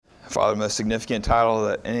Father, the most significant title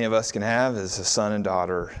that any of us can have is a son and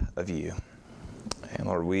daughter of you. And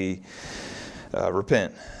Lord, we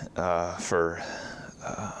repent for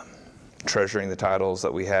treasuring the titles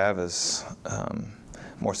that we have as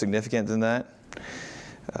more significant than that.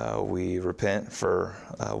 We repent for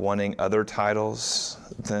wanting other titles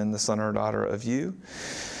than the son or daughter of you.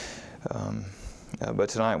 But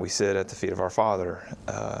tonight we sit at the feet of our Father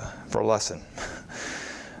for a lesson.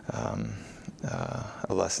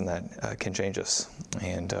 A lesson that can change us.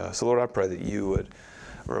 And so, Lord, I pray that you would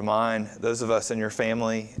remind those of us in your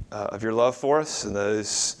family of your love for us, and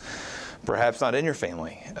those perhaps not in your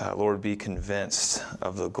family, Lord, be convinced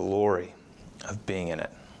of the glory of being in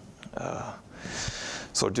it.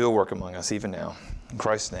 So do a work among us even now. In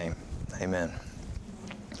Christ's name, amen.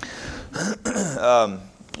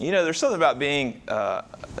 There's something about being,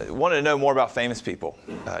 wanting to know more about famous people.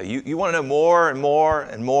 You want to know more and more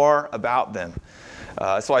and more about them.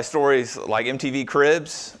 That's why stories like MTV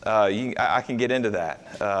Cribs, I can get into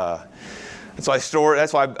that.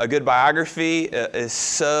 That's why a good biography is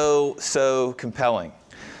so compelling.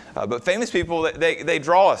 But famous people, they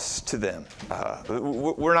draw us to them.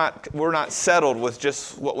 We're not settled with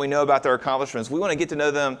just what we know about their accomplishments. We want to get to know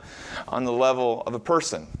them on the level of a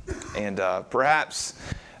person. And perhaps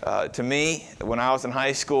to me, when I was in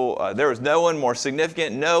high school, there was no one more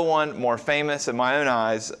significant, no one more famous in my own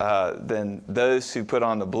eyes than those who put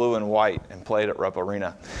on the blue and white and played at Rupp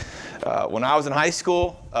Arena. When I was in high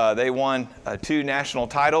school, they won 2 national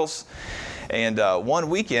titles. And one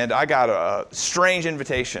weekend, I got a strange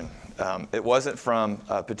invitation. It wasn't from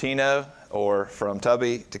Patino or from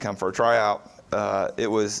Tubby to come for a tryout. It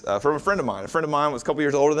was from a friend of mine. A friend of mine was a couple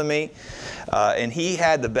years older than me, and he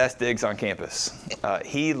had the best digs on campus.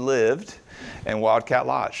 He lived in Wildcat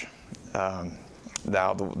Lodge.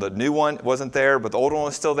 Now, the new one wasn't there, but the old one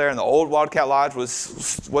was still there, and the old Wildcat Lodge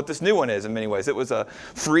was what this new one is in many ways. It was a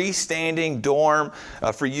freestanding dorm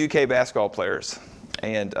for UK basketball players.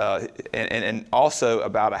 And also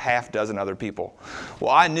about a half dozen other people.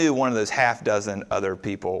 Well, I knew one of those half dozen other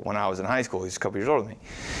people when I was in high school. He's a couple years older than me.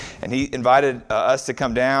 And he invited us to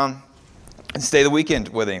come down and stay the weekend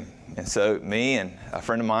with him. And so me and a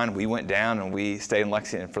friend of mine, we went down and we stayed in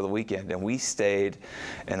Lexington for the weekend. And we stayed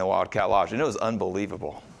in the Wildcat Lodge. And it was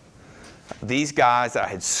unbelievable. These guys that I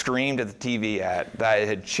had screamed at the TV at, that I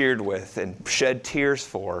had cheered with and shed tears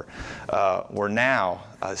for, were now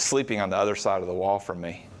sleeping on the other side of the wall from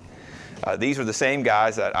me. These were the same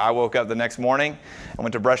guys that I woke up the next morning and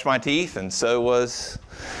went to brush my teeth, and so was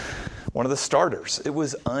one of the starters. It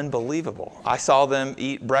was unbelievable. I saw them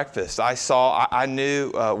eat breakfast. I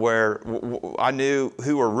knew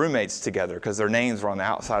who were roommates together because their names were on the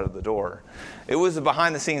outside of the door. It was a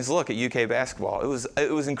behind-the-scenes look at UK basketball.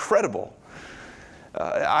 It was incredible.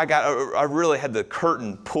 I really had the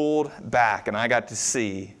curtain pulled back, and I got to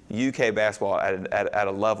see UK basketball at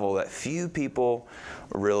a level that few people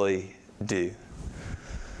really do.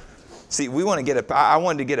 See, I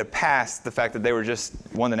wanted to get it past the fact that they were just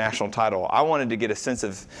won the national title. I wanted to get a sense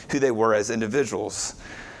of who they were as individuals.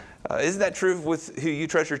 Isn't that true with who you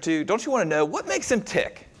treasure too? Don't you want to know what makes them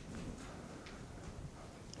tick?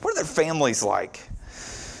 What are their families like?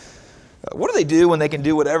 What do they do when they can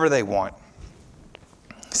do whatever they want?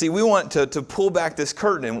 See, we want to pull back this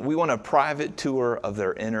curtain, and we want a private tour of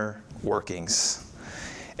their inner workings.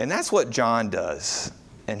 And that's what John does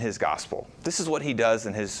in his gospel. This is what he does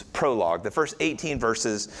in his prologue, the first 18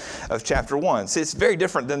 verses of chapter 1. See, it's very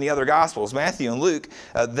different than the other gospels. Matthew and Luke,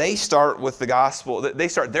 they start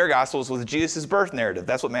their gospels with Jesus' birth narrative.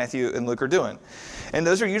 That's what Matthew and Luke are doing. And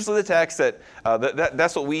those are usually the texts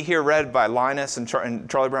that's what we hear read by Linus and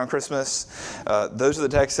Charlie Brown Christmas. Those are the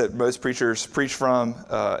texts that most preachers preach from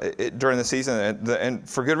during the season, and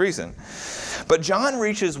for good reason. But John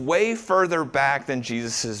reaches way further back than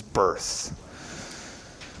Jesus' birth.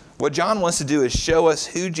 What John wants to do is show us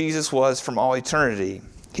who Jesus was from all eternity.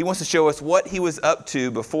 He wants to show us what he was up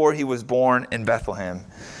to before he was born in Bethlehem.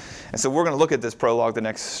 And so we're going to look at this prologue the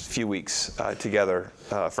next few weeks together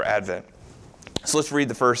for Advent. So let's read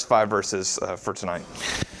the first 5 verses for tonight.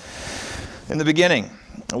 In the beginning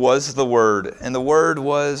was the Word, and the Word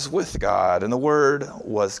was with God, and the Word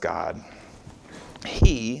was God.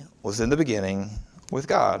 He was in the beginning with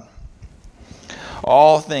God.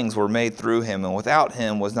 All things were made through him, and without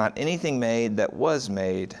him was not anything made that was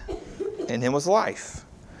made. In him was life,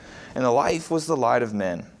 and the life was the light of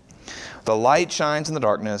men. The light shines in the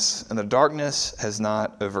darkness, and the darkness has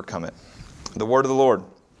not overcome it. The word of the Lord.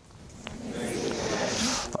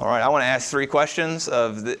 All right, I want to ask 3 questions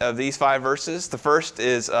of these 5 verses. The first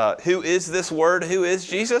is, who is this Word? Who is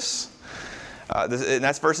Jesus? And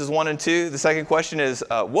that's verses 1 and 2. The second question is,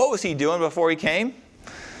 what was he doing before he came?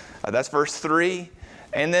 That's verse 3.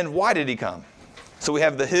 And then why did he come? So we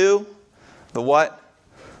have the who, the what,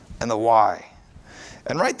 and the why.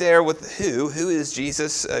 And right there with the who is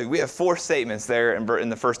Jesus? We have 4 statements there in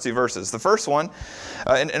the first 2 verses. The first one,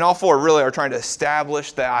 and all 4 really are trying to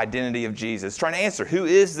establish the identity of Jesus, trying to answer, who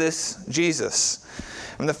is this Jesus?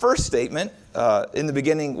 And the first statement, in the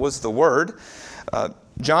beginning was the Word.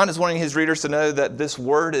 John is wanting his readers to know that this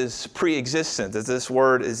Word is pre-existent, that this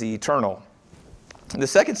Word is eternal. The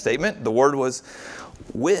second statement, the Word was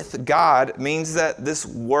with God, means that this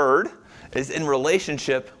Word is in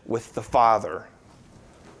relationship with the Father.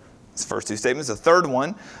 It's the first 2 statements. The third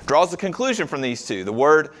one draws a conclusion from these 2. The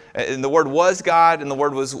Word was God, and the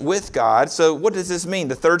Word was with God. So what does this mean?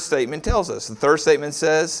 The third statement tells us. The third statement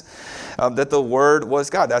says that the Word was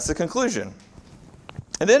God. That's the conclusion.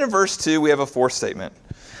 And then in verse 2, we have a fourth statement.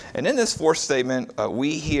 And in this fourth statement,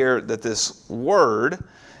 we hear that this Word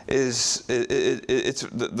is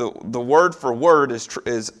the word for word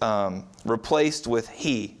is replaced with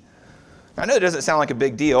He. I know it doesn't sound like a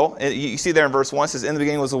big deal. You see there in verse 1, it says, in the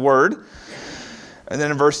beginning was the Word. And then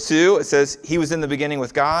in verse 2, it says, He was in the beginning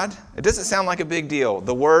with God. It doesn't sound like a big deal.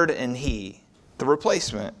 The Word and He, the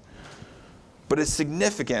replacement. But it's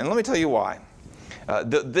significant. And let me tell you why.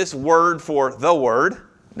 This word for the Word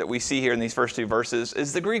that we see here in these first 2 verses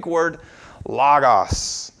is the Greek word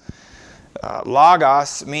logos.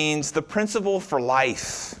 Logos means the principle for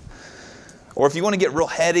life. Or if you want to get real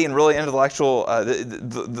heady and really intellectual,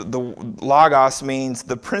 the logos means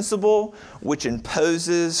the principle which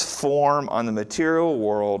imposes form on the material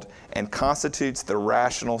world and constitutes the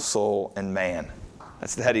rational soul in man.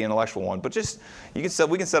 That's the heady intellectual one. But we can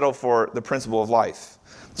settle for the principle of life.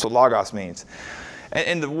 That's what logos means.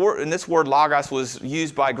 And this word logos was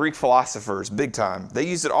used by Greek philosophers big time. They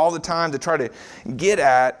used it all the time to try to get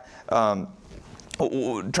at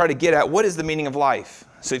what is the meaning of life.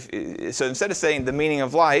 So instead of saying the meaning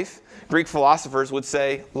of life, Greek philosophers would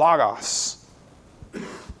say logos.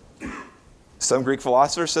 Some Greek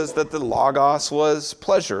philosophers says that the logos was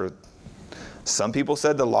pleasure. Some people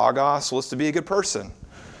said the logos was to be a good person.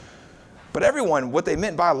 But what they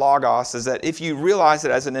meant by logos is that if you realize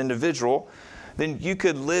it as an individual, then you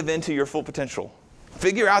could live into your full potential.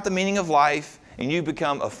 Figure out the meaning of life, and you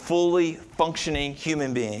become a fully functioning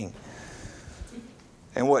human being.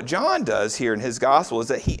 And what John does here in his gospel is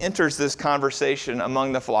that he enters this conversation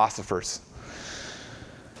among the philosophers.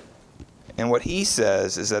 And what he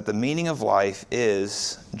says is that the meaning of life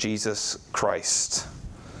is Jesus Christ.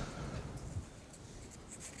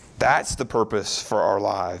 That's the purpose for our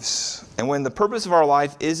lives. And when the purpose of our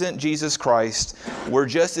life isn't Jesus Christ, we're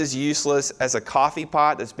just as useless as a coffee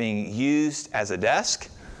pot that's being used as a desk.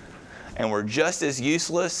 And we're just as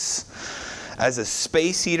useless as a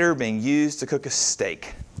space heater being used to cook a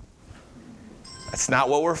steak. That's not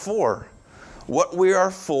what we're for. What we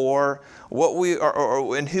are for, what we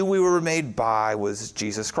are, and who we were made by was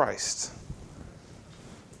Jesus Christ.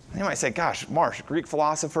 You might say, gosh, Marsh, Greek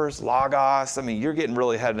philosophers, logos, you're getting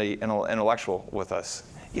really heady and intellectual with us.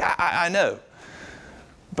 Yeah, I know.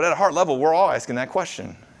 But at a heart level, we're all asking that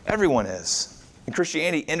question. Everyone is. And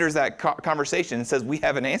Christianity enters that conversation and says we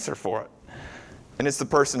have an answer for it. And it's the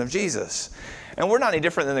person of Jesus. And we're not any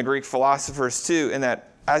different than the Greek philosophers, too, in that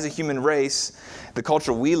as a human race, the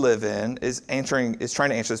culture we live in is trying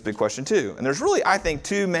to answer this big question, too. And there's really, I think,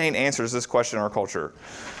 2 main answers to this question in our culture.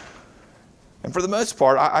 And for the most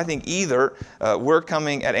part, I think either we're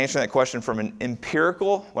coming at answering that question from an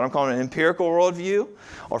empirical, what I'm calling an empirical worldview,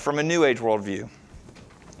 or from a New Age worldview.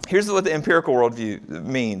 Here's what the empirical worldview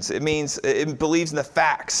means. It means it believes in the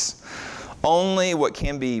facts. Only what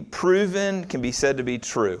can be proven can be said to be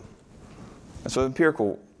true. That's what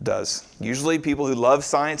empirical does. Usually people who love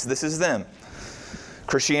science, this is them.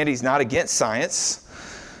 Christianity is not against science,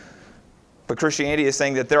 but Christianity is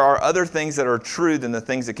saying that there are other things that are true than the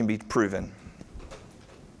things that can be proven.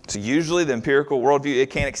 So usually the empirical worldview, it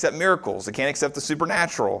can't accept miracles. It can't accept the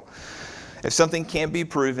supernatural. If something can't be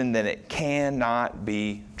proven, then it cannot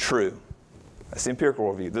be true. That's the empirical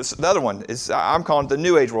worldview. The other one is, I'm calling it the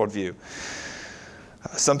New Age worldview.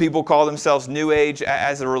 Some people call themselves New Age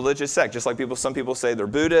as a religious sect, just like some people say they're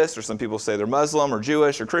Buddhist, or some people say they're Muslim or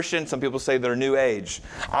Jewish or Christian. Some people say they're New Age.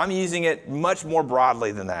 I'm using it much more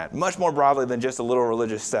broadly than that, much more broadly than just a little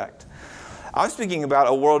religious sect. I'm speaking about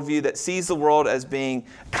a worldview that sees the world as being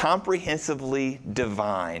comprehensively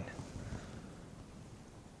divine.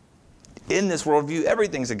 In this worldview,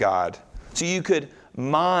 everything's a God. So you could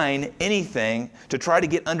mine anything to try to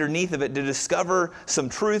get underneath of it to discover some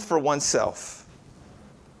truth for oneself.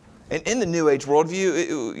 And in the New Age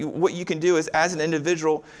worldview, what you can do is, as an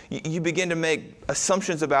individual, you begin to make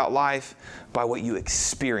assumptions about life by what you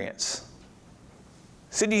experience.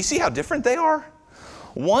 So do you see how different they are?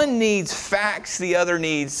 One needs facts, the other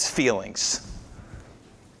needs feelings.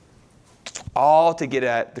 All to get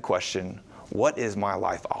at the question, what is my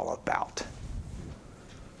life all about?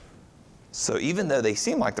 So even though they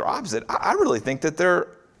seem like they're opposite, I really think that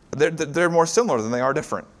they're more similar than they are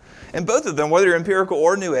different. And both of them, whether you're empirical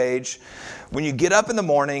or New Age, when you get up in the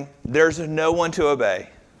morning, there's no one to obey.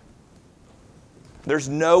 There's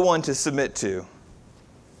no one to submit to.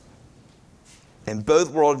 In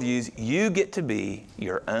both worldviews, you get to be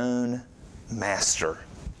your own master.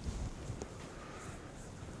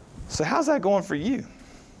 So how's that going for you?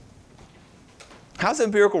 How's the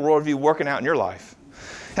empirical worldview working out in your life?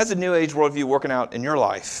 How's the New Age worldview working out in your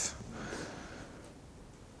life?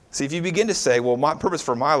 See, if you begin to say, well, my purpose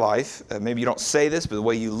for my life, maybe you don't say this, but the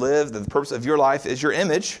way you live, the purpose of your life is your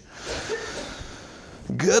image.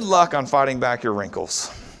 Good luck on fighting back your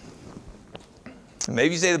wrinkles.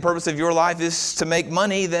 Maybe you say the purpose of your life is to make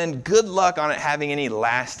money, then good luck on it having any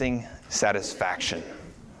lasting satisfaction.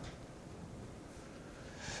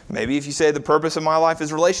 Maybe if you say the purpose of my life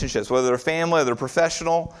is relationships, whether they're family, whether they're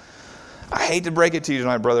professional, I hate to break it to you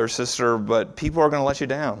tonight, brother or sister, but people are going to let you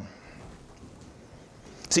down.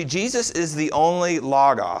 See, Jesus is the only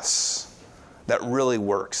logos that really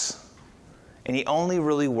works. And he only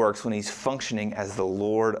really works when he's functioning as the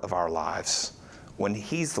Lord of our lives, when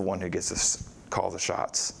he's the one who gets to call the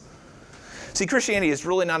shots. See, Christianity is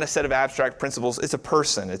really not a set of abstract principles. It's a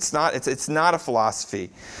person. It's not a philosophy.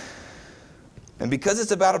 And because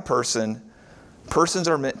it's about a person, persons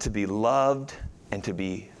are meant to be loved and to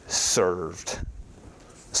be served.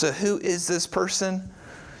 So who is this person?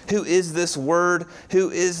 Who is this word? Who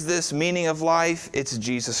is this meaning of life? It's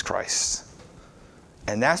Jesus Christ.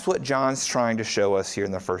 And that's what John's trying to show us here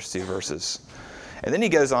in the first two verses. And then he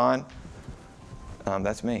goes on,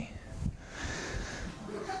 that's me.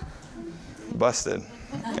 Busted.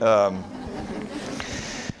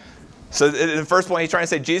 So in the first point, he's trying to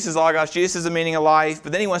say Jesus is Logos, Jesus is the meaning of life,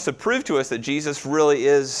 but then he wants to prove to us that Jesus really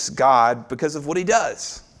is God because of what he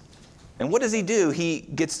does. And what does he do? He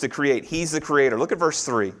gets to create. He's the creator. Look at verse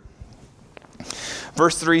 3.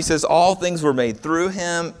 Verse 3 says, all things were made through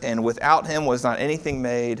him, and without him was not anything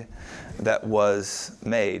made that was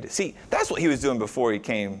made. See, that's what he was doing before he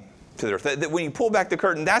came to the earth. That when you pull back the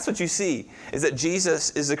curtain, that's what you see, is that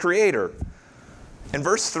Jesus is the creator. In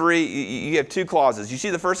verse 3, you have two clauses. You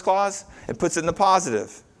see the first clause? It puts it in the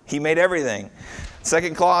positive. He made everything.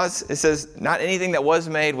 Second clause, it says, not anything that was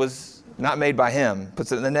not made by him.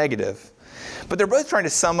 Puts it in the negative. But they're both trying to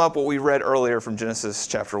sum up what we read earlier from Genesis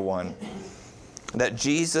chapter 1. That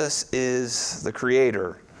Jesus is the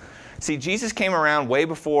creator. See, Jesus came around way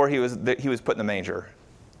before he was put in the manger.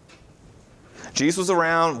 Jesus was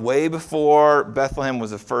around way before Bethlehem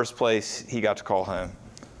was the first place he got to call home.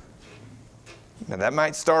 Now that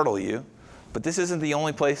might startle you, but this isn't the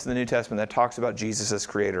only place in the New Testament that talks about Jesus as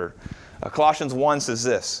creator. Colossians 1 says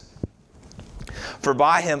this, for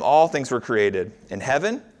by him all things were created, in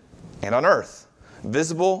heaven and on earth,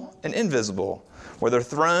 visible and invisible, whether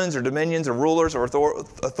thrones or dominions or rulers or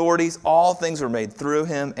authorities, all things were made through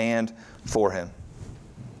him and for him.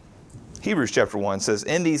 Hebrews chapter 1 says,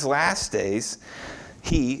 in these last days,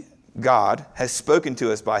 he, God, has spoken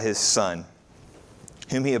to us by his Son,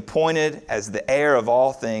 whom he appointed as the heir of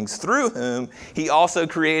all things, through whom he also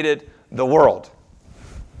created the world.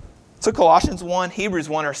 So Colossians 1, Hebrews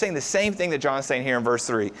 1 are saying the same thing that John's saying here in verse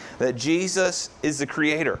 3, that Jesus is the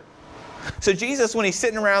creator. So Jesus, when he's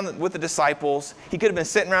sitting around with the disciples, he could have been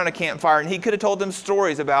sitting around a campfire and he could have told them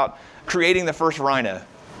stories about creating the first rhino.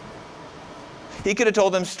 He could have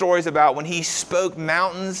told them stories about when he spoke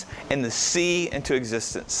mountains and the sea into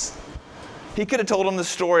existence. He could have told them the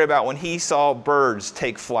story about when he saw birds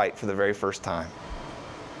take flight for the very first time.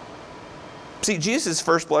 See, Jesus'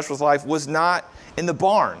 first brush with life was not in the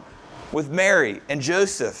barn with Mary and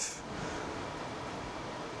Joseph.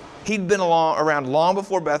 He'd been around long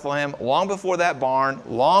before Bethlehem, long before that barn,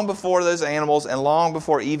 long before those animals, and long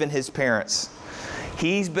before even his parents.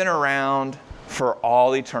 He's been around for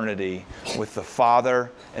all eternity with the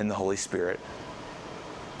Father and the Holy Spirit.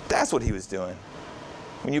 That's what he was doing.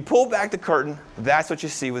 When you pull back the curtain, that's what you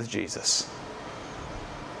see with Jesus.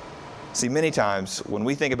 See, many times when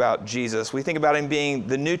we think about Jesus, we think about him being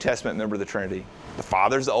the New Testament member of the Trinity. The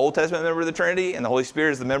Father's the Old Testament member of the Trinity, and the Holy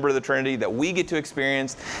Spirit is the member of the Trinity that we get to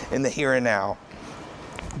experience in the here and now.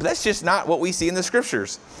 But that's just not what we see in the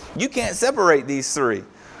Scriptures. You can't separate these three.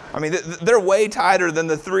 I mean, they're way tighter than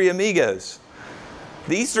the three amigos.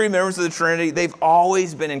 These three members of the Trinity, they've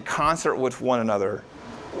always been in concert with one another.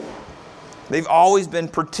 They've always been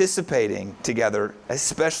participating together,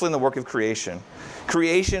 especially in the work of creation.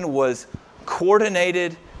 Creation was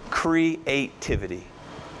coordinated creativity.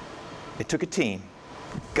 It took a team.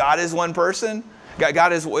 God is one person.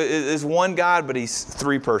 God is one God, but he's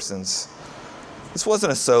three persons. This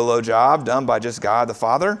wasn't a solo job done by just God the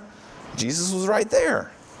Father. Jesus was right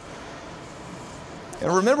there.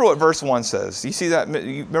 And remember what verse 1 says. You see that?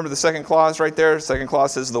 You remember the second clause right there? Second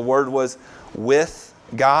clause says the Word was with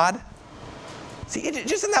God. See,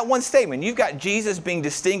 just in that one statement, you've got Jesus being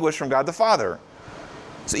distinguished from God the Father.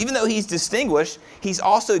 So even though he's distinguished, he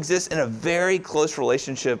also exists in a very close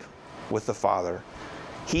relationship with the Father.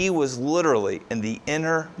 He was literally in the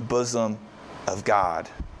inner bosom of God.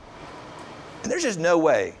 And there's just no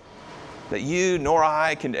way that you nor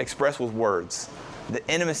I can express with words the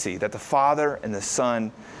intimacy that the Father and the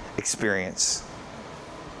Son experience.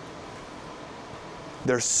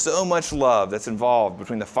 There's so much love that's involved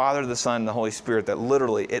between the Father, the Son, and the Holy Spirit that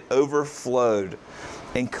literally it overflowed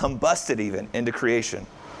and combusted even into creation.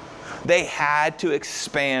 They had to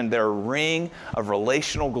expand their ring of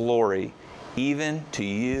relational glory even to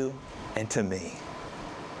you and to me.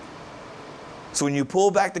 So when you pull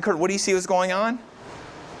back the curtain, what do you see what's going on?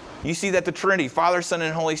 You see that the Trinity, Father, Son,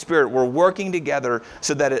 and Holy Spirit were working together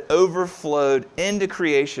so that it overflowed into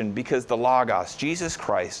creation because the Logos, Jesus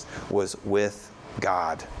Christ, was with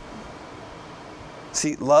God.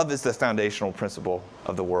 See, love is the foundational principle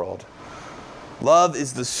of the world. Love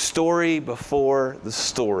is the story before the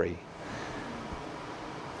story.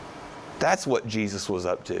 That's what Jesus was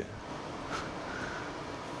up to.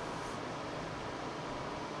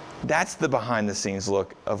 That's the behind-the-scenes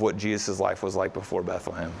look of what Jesus' life was like before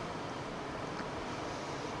Bethlehem.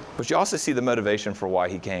 But you also see the motivation for why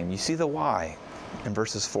he came. You see the why in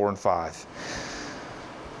verses 4 and 5.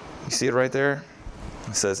 You see it right there?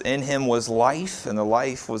 It says, in him was life, and the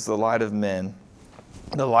life was the light of men.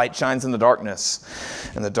 The light shines in the darkness,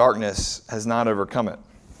 and the darkness has not overcome it.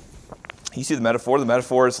 You see the metaphor? The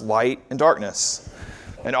metaphor is light and darkness.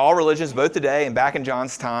 And all religions, both today and back in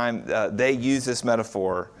John's time, they use this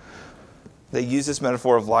metaphor. They use this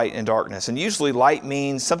metaphor of light and darkness. And usually light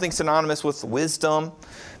means something synonymous with wisdom,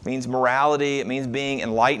 means morality, it means being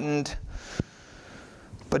enlightened.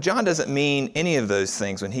 But John doesn't mean any of those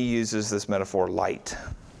things when he uses this metaphor, light.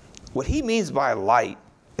 What he means by light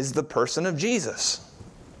is the person of Jesus.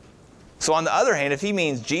 So on the other hand, if he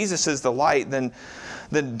means Jesus is the light, then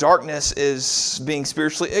darkness is being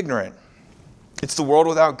spiritually ignorant. It's the world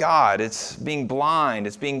without God. It's being blind.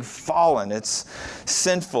 It's being fallen. It's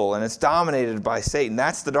sinful, and it's dominated by Satan.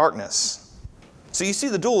 That's the darkness. So you see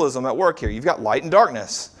the dualism at work here. You've got light and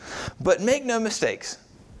darkness. But make no mistakes.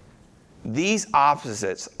 These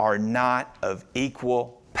opposites are not of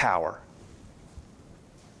equal power.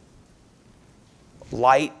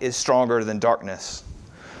 Light is stronger than darkness.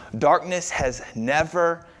 Darkness has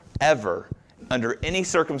never, ever, under any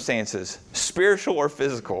circumstances, spiritual or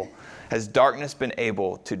physical, has darkness been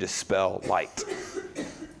able to dispel light.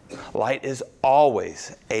 Light is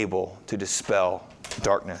always able to dispel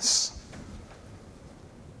darkness.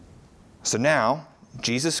 So now,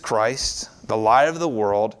 Jesus Christ, the light of the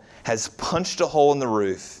world, has punched a hole in the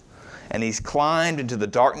roof, and he's climbed into the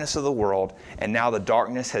darkness of the world, and now the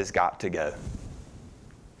darkness has got to go.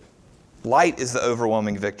 Light is the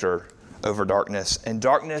overwhelming victor over darkness, and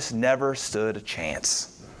darkness never stood a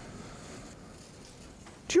chance.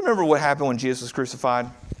 Do you remember what happened when Jesus was crucified?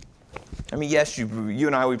 I mean, yes, you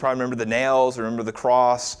and I, we probably remember the nails, remember the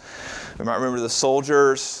cross, we might remember the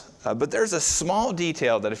soldiers, but there's a small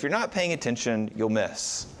detail that if you're not paying attention, you'll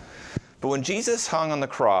miss. But when Jesus hung on the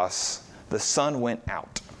cross, the sun went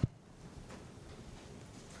out.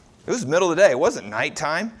 It was the middle of the day. It wasn't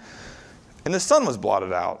nighttime. And the sun was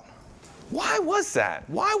blotted out. Why was that?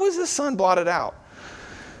 Why was the sun blotted out?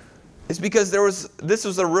 It's because this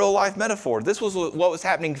was a real life metaphor. This was what was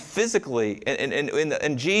happening physically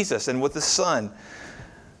in Jesus and with the sun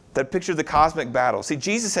that pictured the cosmic battle. See,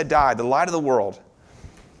 Jesus had died, the light of the world.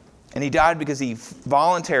 And he died because he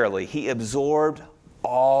absorbed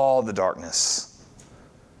all the darkness.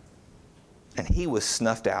 And he was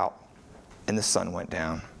snuffed out and the sun went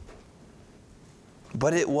down.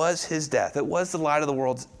 But it was his death. It was the light of the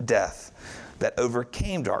world's death that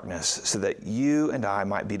overcame darkness so that you and I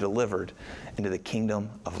might be delivered into the kingdom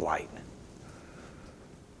of light.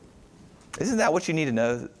 Isn't that what you need to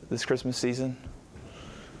know this Christmas season?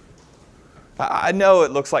 I know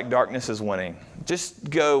it looks like darkness is winning. Just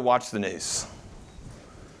go watch the news.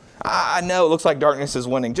 I know it looks like darkness is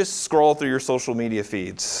winning. Just scroll through your social media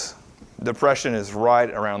feeds. Depression is right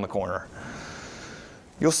around the corner.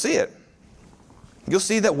 You'll see it. You'll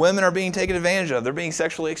see that women are being taken advantage of. They're being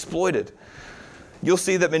sexually exploited. You'll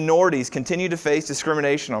see that minorities continue to face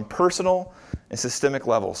discrimination on personal and systemic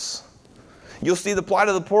levels. You'll see the plight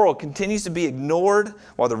of the poor continues to be ignored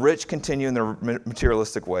while the rich continue in their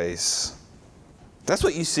materialistic ways. That's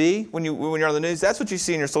what you see when you're on the news. That's what you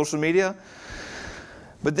see in your social media.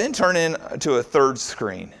 But then turn into a third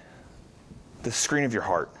screen, the screen of your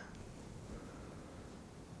heart.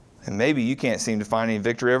 And maybe you can't seem to find any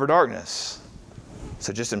victory over darkness.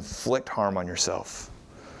 So just inflict harm on yourself.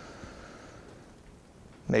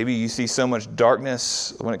 Maybe you see so much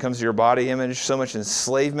darkness when it comes to your body image, so much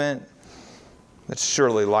enslavement, that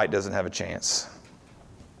surely light doesn't have a chance.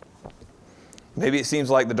 Maybe it seems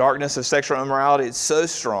like the darkness of sexual immorality is so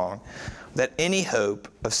strong that any hope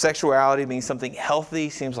of sexuality being something healthy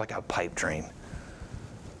seems like a pipe dream.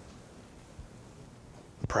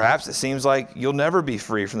 Perhaps it seems like you'll never be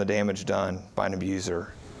free from the damage done by an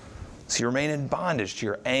abuser. So you remain in bondage to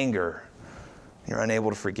your anger. You're unable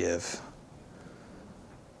to forgive.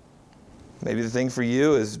 Maybe the thing for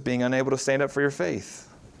you is being unable to stand up for your faith.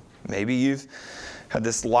 Maybe you've had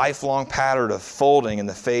this lifelong pattern of folding in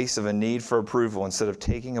the face of a need for approval instead of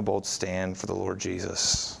taking a bold stand for the Lord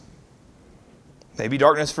Jesus. Maybe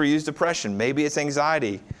darkness for you is depression. Maybe it's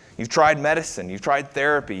anxiety. You've tried medicine. You've tried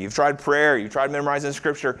therapy. You've tried prayer. You've tried memorizing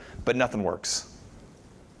Scripture, but nothing works.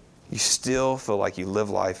 You still feel like you live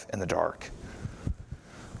life in the dark.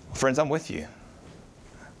 Friends, I'm with you.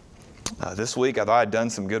 This week, I thought I'd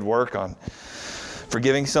done some good work on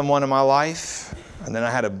forgiving someone in my life, and then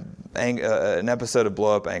I had an episode of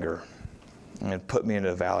blow-up anger, and it put me into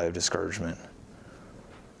a valley of discouragement.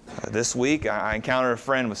 This week, I encountered a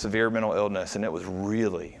friend with severe mental illness, and it was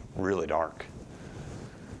really, really dark.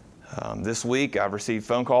 This week, I've received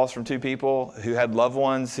phone calls from 2 people who had loved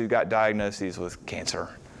ones who got diagnoses with cancer.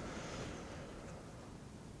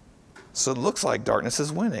 So it looks like darkness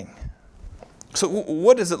is winning. So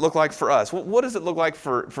what does it look like for us? What does it look like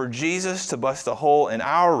for Jesus to bust a hole in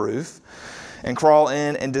our roof and crawl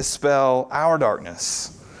in and dispel our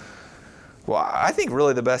darkness? Well, I think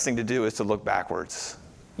really the best thing to do is to look backwards.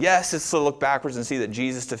 Yes, it's to look backwards and see that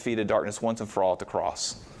Jesus defeated darkness once and for all at the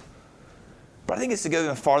cross. But I think it's to go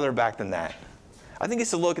even farther back than that. I think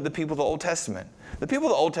it's to look at the people of the Old Testament. The people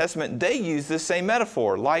of the Old Testament, they use this same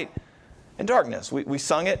metaphor, light and darkness. We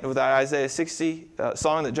sung it with that Isaiah 60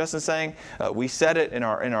 song that Justin sang. We said it in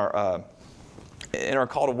our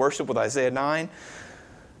call to worship with Isaiah 9.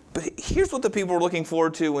 But here's what the people were looking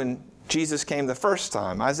forward to when Jesus came the first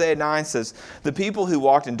time. Isaiah 9 says, "The people who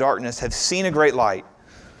walked in darkness have seen a great light.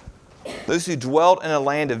 Those who dwelt in a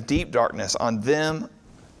land of deep darkness, on them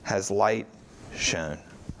has light shone."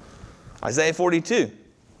 Isaiah 42.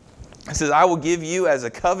 It says, "I will give you as a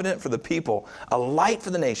covenant for the people, a light for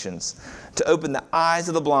the nations, to open the eyes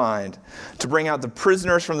of the blind, to bring out the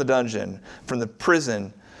prisoners from the dungeon, from the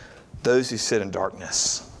prison, those who sit in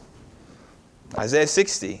darkness." Isaiah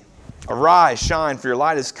 60, "Arise, shine, for your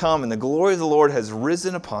light has come, and the glory of the Lord has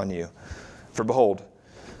risen upon you. For behold,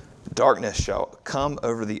 darkness shall come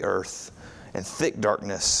over the earth, and thick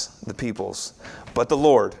darkness the peoples. But the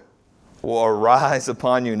Lord will arise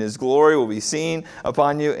upon you, and his glory will be seen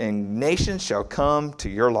upon you, and nations shall come to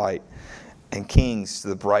your light, and kings to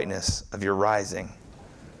the brightness of your rising."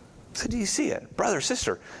 So do you see it? Brother,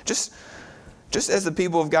 sister, just as the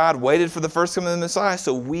people of God waited for the first coming of the Messiah,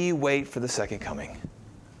 so we wait for the second coming.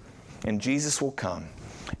 And Jesus will come,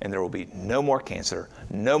 and there will be no more cancer,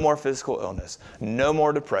 no more physical illness, no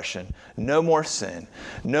more depression, no more sin,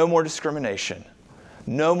 no more discrimination,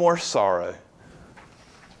 no more sorrow.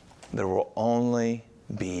 There will only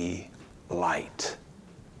be light.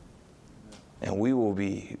 And we will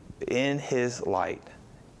be in his light.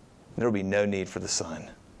 There will be no need for the sun.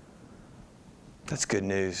 That's good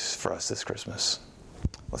news for us this Christmas.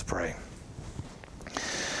 Let's pray.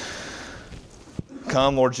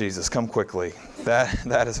 Come, Lord Jesus, come quickly.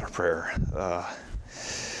 That is our prayer.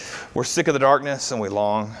 We're sick of the darkness and we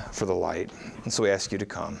long for the light. And so we ask you to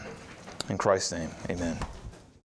come. In Christ's name, amen.